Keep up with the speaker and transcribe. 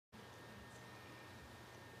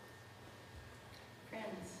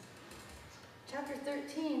Chapter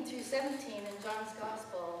 13 through 17 in John's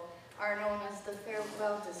Gospel are known as the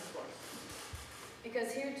farewell discourse,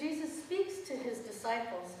 because here Jesus speaks to his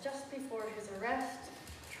disciples just before his arrest,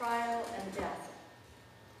 trial, and death.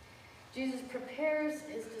 Jesus prepares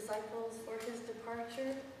his disciples for his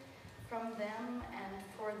departure from them and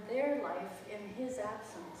for their life in his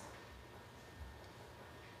absence.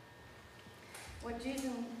 What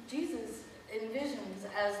Jesus envisions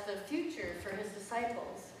as the future for his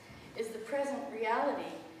disciples is the present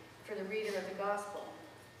reality for the reader of the gospel,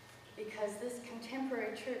 because this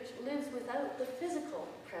contemporary church lives without the physical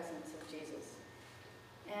presence of Jesus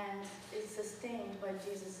and is sustained by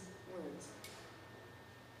Jesus' words.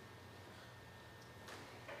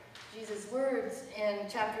 Jesus' words in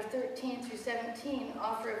chapter 13 through 17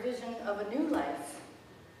 offer a vision of a new life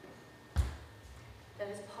that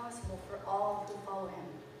is possible for all who follow him.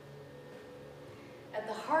 At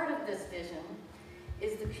the heart of this vision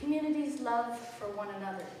is the community's love for one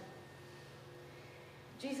another.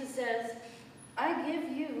 Jesus says, "I give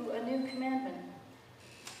you a new commandment,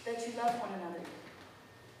 that you love one another.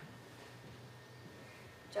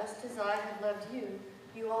 Just as I have loved you,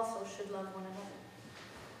 you also should love one another."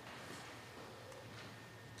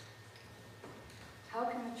 How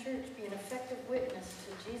can the church be an effective witness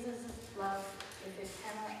to Jesus' love if it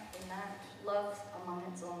cannot enact love among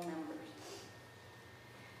its own members?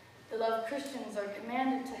 The love Christians are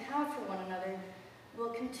commanded to have for one another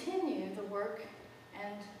will continue the work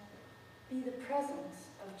and be the presence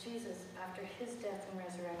of Jesus after his death and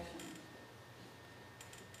resurrection.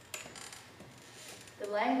 The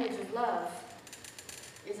language of love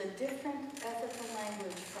is a different ethical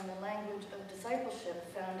language from the language of discipleship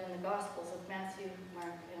found in the Gospels of Matthew,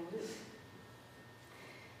 Mark, and Luke.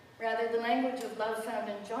 Rather, the language of love found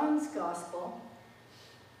in John's Gospel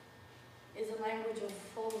is a language of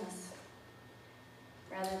fullness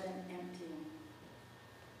rather than emptying.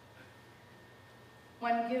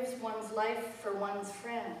 One gives one's life for one's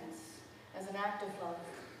friends as an act of love,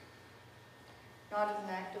 not as an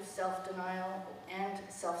act of self-denial and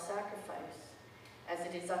self-sacrifice, as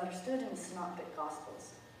it is understood in the Synoptic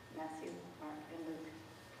Gospels, Matthew, Mark, and Luke.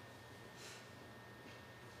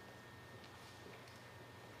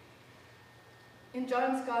 In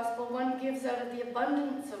John's Gospel, one gives out of the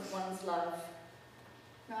abundance of one's love,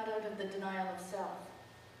 not out of the denial of self.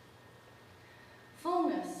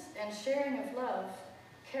 Fullness and sharing of love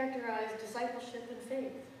characterize discipleship and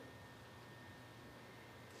faith.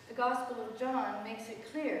 The Gospel of John makes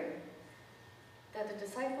it clear that the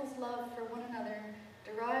disciples' love for one another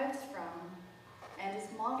derives from and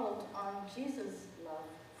is modeled on Jesus' love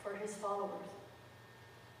for his followers.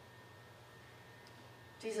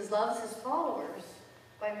 Jesus loves his followers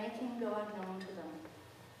by making God known to them,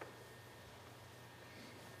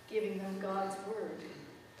 giving them God's word,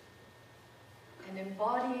 and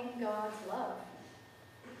embodying God's love,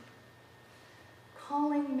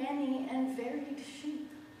 calling many and varied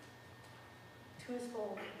sheep to his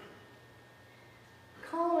fold,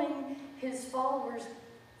 calling his followers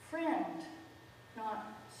friend,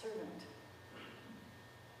 not servant,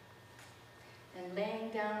 and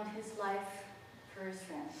laying down his life for his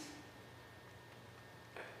friends.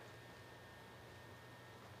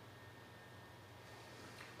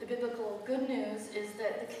 The biblical good news is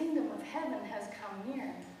that the kingdom of heaven has come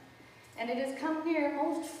near, and it has come near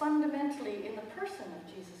most fundamentally in the person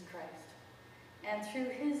of Jesus Christ and through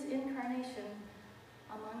his incarnation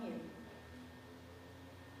among you.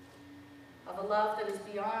 Of a love that is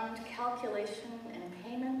beyond calculation and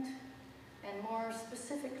payment, and more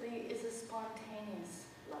specifically is a spontaneous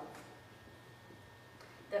love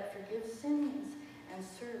that forgives sins and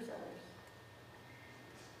serves others.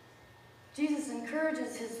 Jesus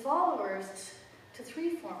encourages his followers to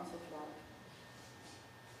three forms of love: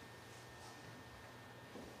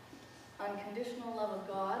 unconditional love of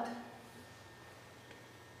God,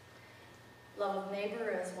 love of neighbor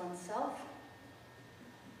as oneself,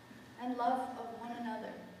 and love of one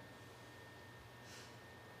another.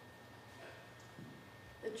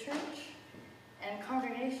 The church and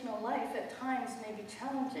congregational life at times may be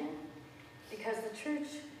challenging because the church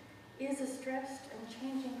is a stressed and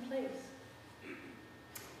changing place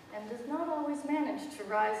and does not always manage to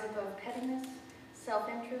rise above pettiness,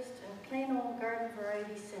 self-interest, and plain old garden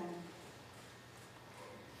variety sin.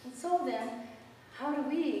 And so then, how do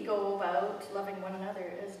we go about loving one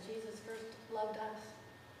another as Jesus first loved us?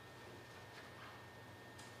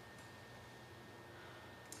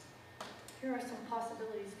 Here are some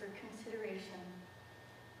possibilities for consideration.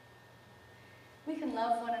 We can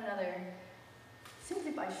love one another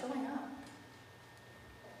simply by showing up,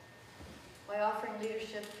 by offering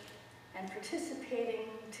leadership and participating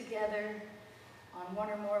together on one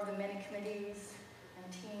or more of the many committees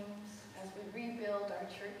and teams as we rebuild our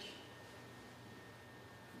church.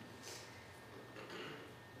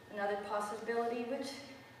 Another possibility which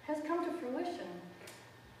has come to fruition.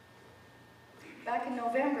 Back in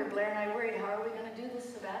November, Blair and I worried, how are we going to do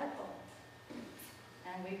this sabbatical?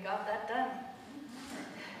 And we got that done.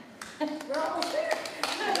 We're almost there.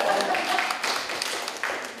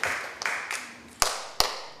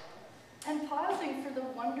 And pausing for the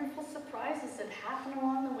wonderful surprises that happen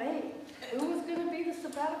along the way. Who was going to be the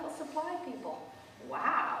sabbatical supply people?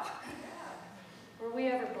 Wow. Were we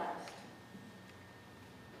ever blessed?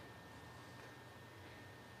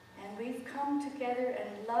 And we've come together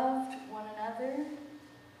and loved one another.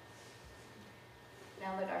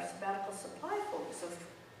 Now that our sabbatical supply folks have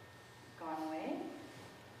gone away,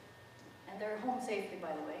 and they're home safely,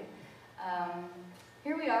 by the way,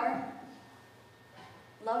 here we are,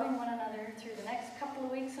 loving one another through the next couple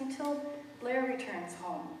of weeks until Blair returns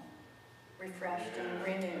home, refreshed and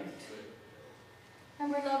renewed.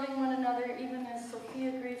 And we're loving one another even as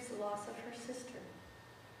Sophia grieves the loss of her sister.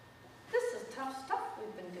 This is tough stuff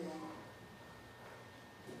we've been doing.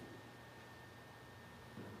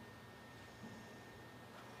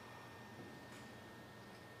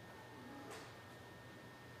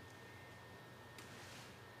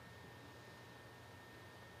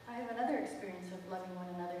 I have another experience of loving one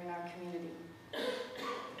another in our community.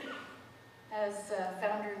 As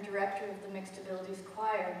founder and director of the Mixed Abilities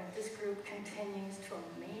Choir, this group continues to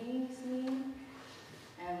amaze me,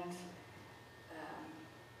 and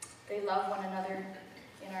they love one another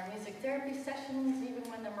in our music therapy sessions, even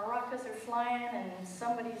when the maracas are flying and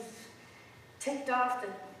somebody's ticked off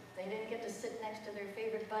that they didn't get to sit next to their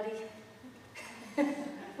favorite buddy.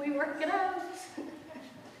 We work it out.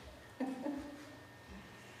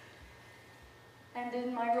 And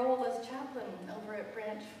in my role as chaplain over at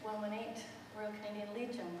Branch 118, Royal Canadian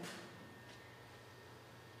Legion,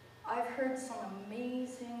 I've heard some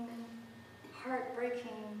amazing,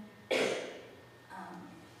 heartbreaking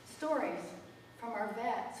stories from our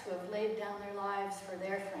vets who have laid down their lives for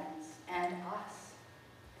their friends and us.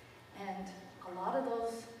 And a lot of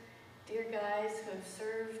those dear guys who have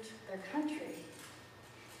served their country,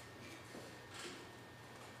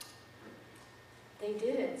 they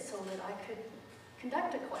did it so that I could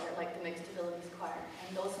conduct a choir like the Mixed Abilities Choir,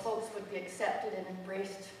 and those folks would be accepted and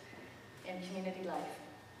embraced in community life.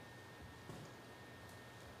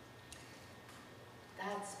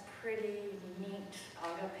 That's pretty neat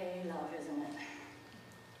agape love, isn't it?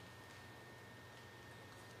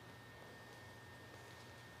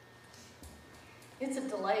 It's a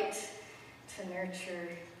delight to nurture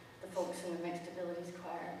the folks in the Mixed Abilities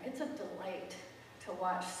Choir. It's a delight to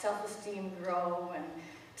watch self-esteem grow and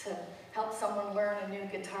to help someone learn a new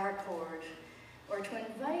guitar chord, or to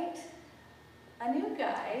invite a new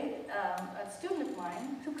guy, a student of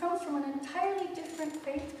mine, who comes from an entirely different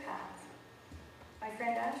faith path, my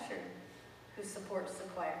friend Asher, who supports the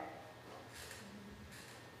choir.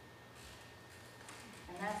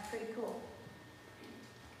 And that's pretty cool.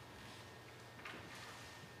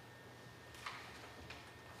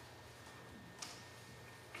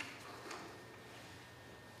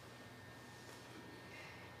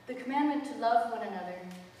 The commandment to love one another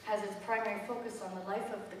has its primary focus on the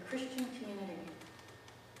life of the Christian community.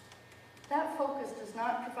 That focus does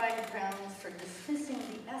not provide grounds for dismissing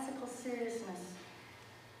the ethical seriousness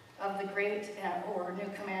of the great or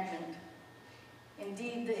new commandment.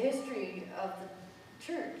 Indeed, the history of the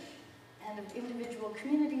church and of individual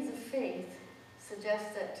communities of faith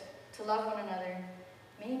suggests that to love one another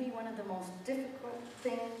may be one of the most difficult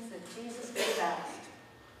things that Jesus could have asked.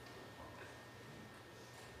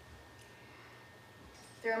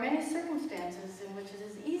 There are many circumstances in which it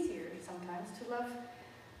is easier sometimes to love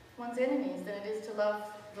one's enemies than it is to love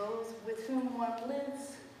those with whom one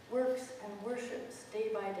lives, works, and worships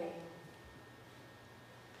day by day.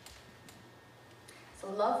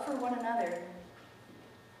 So love for one another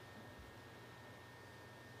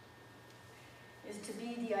is to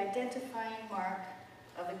be the identifying mark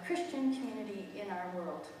of the Christian community in our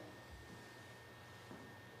world.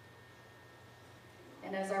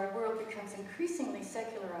 And as our world becomes increasingly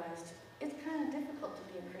secularized, it's kind of difficult to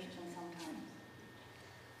be a Christian sometimes.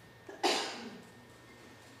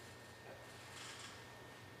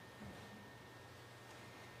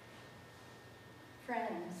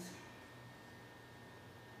 Friends,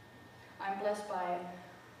 I'm blessed by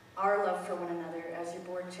our love for one another as your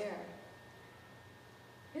board chair.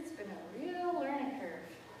 It's been a real learning curve.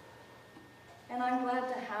 And I'm glad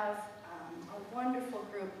to have a wonderful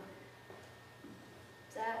group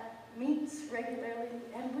that meets regularly,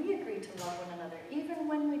 and we agree to love one another, even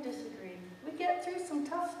when we disagree. we get through some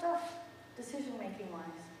tough stuff, decision-making wise.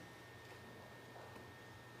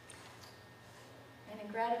 And in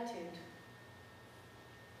gratitude,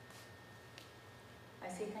 I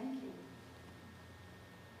say thank you.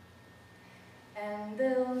 And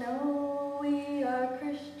they'll know we are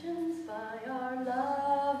Christians by our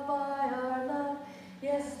love, by our love.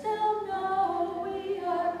 Yes, they'll know we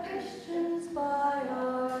are Christians by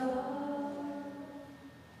our love.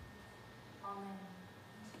 Amen.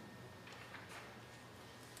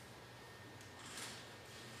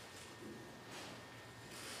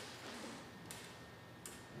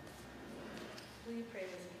 Will you pray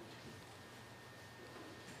with me?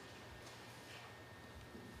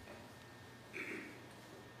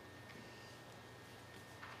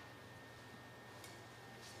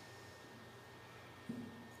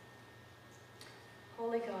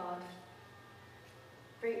 Holy God,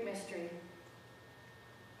 great mystery,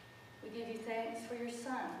 we give you thanks for your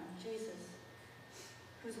Son, Jesus,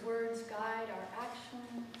 whose words guide our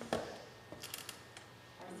actions,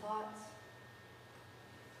 our thoughts,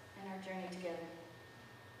 and our journey together.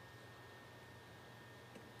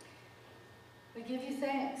 We give you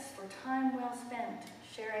thanks for time well spent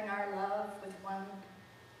sharing our love with one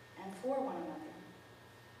and for one another.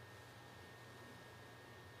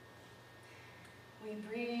 We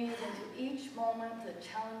breathe into each moment that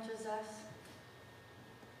challenges us.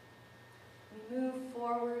 We move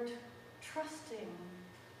forward, trusting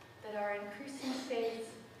that our increasing faith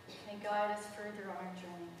may guide us further on our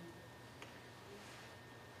journey.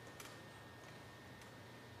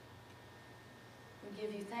 We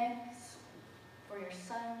give you thanks for your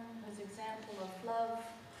Son, whose example of love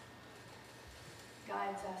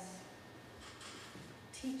guides us,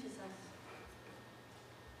 teaches us,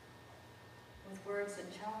 with words that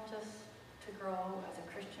challenge us to grow as a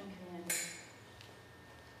Christian community.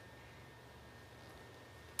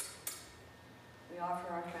 We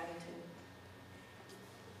offer our